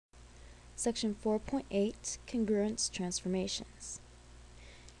Section 4.8, Congruent Transformations.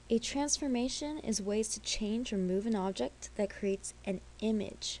 A transformation is ways to change or move an object that creates an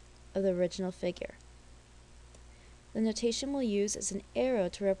image of the original figure. The notation we'll use is an arrow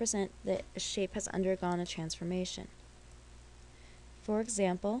to represent that a shape has undergone a transformation. For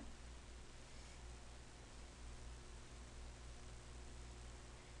example,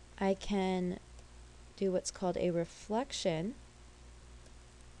 I can do what's called a reflection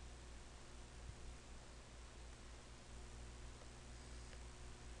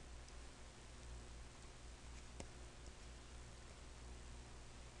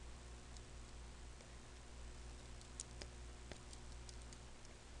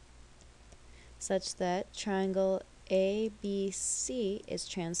such that triangle ABC is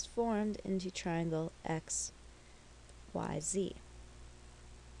transformed into triangle XYZ.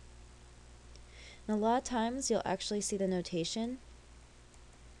 And a lot of times you'll actually see the notation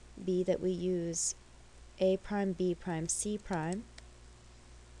be that we use A prime, B prime, C prime,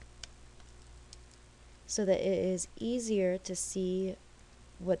 so that it is easier to see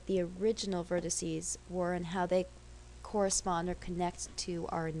what the original vertices were and how they correspond or connect to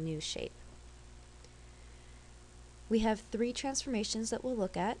our new shape. We have 3 transformations that we'll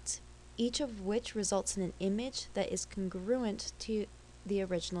look at, each of which results in an image that is congruent to the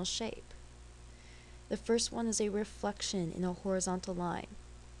original shape. The first one is a reflection in a horizontal line.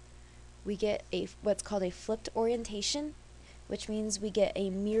 We get what's called a flipped orientation, which means we get a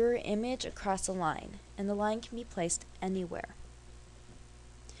mirror image across a line, and the line can be placed anywhere.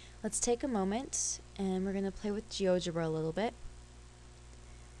 Let's take a moment and we're going to play with GeoGebra a little bit.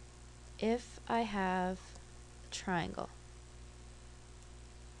 If I have a triangle,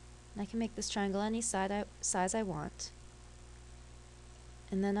 and I can make this triangle any size I want,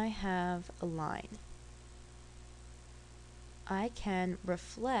 and then I have a line, I can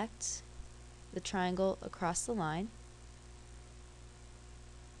reflect the triangle across the line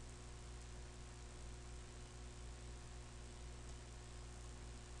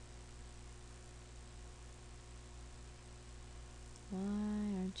Why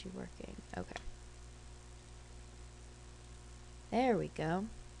aren't you working? Okay. There we go.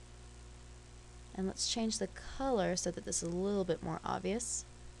 And let's change the color so that this is a little bit more obvious.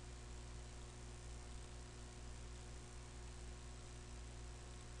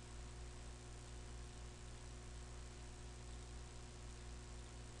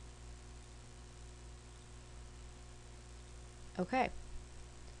 Okay.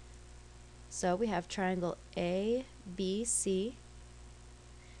 So we have triangle ABC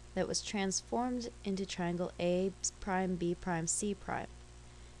that was transformed into triangle A prime, B prime, C prime.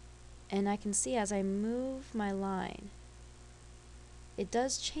 And I can see as I move my line, it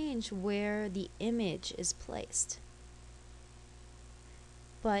does change where the image is placed.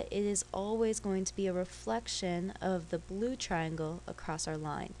 But it is always going to be a reflection of the blue triangle across our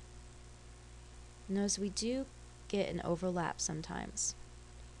line. Notice we do get an overlap sometimes,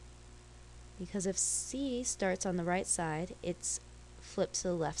 because if C starts on the right side, it's flipped to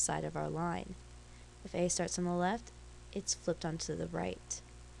the left side of our line. If A starts on the left, it's flipped onto the right.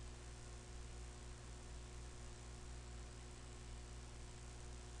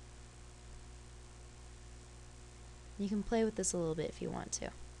 You can play with this a little bit if you want to.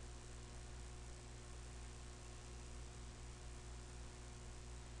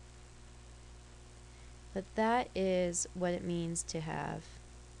 But that is what it means to have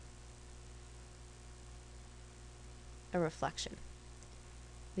a reflection.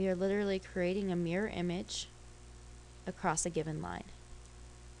 We are literally creating a mirror image across a given line.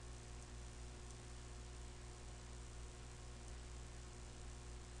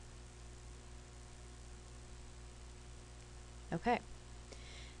 Okay.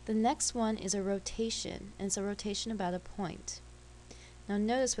 The next one is a rotation, and it's a rotation about a point. Now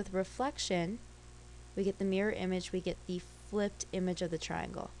notice with reflection, we get the mirror image, we get the flipped image of the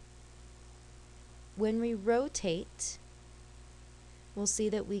triangle. When we rotate, we'll see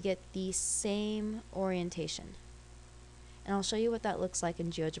that we get the same orientation. And I'll show you what that looks like in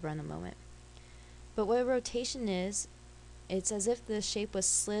GeoGebra in a moment. But what a rotation is, it's as if the shape was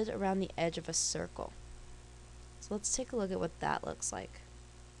slid around the edge of a circle. So let's take a look at what that looks like.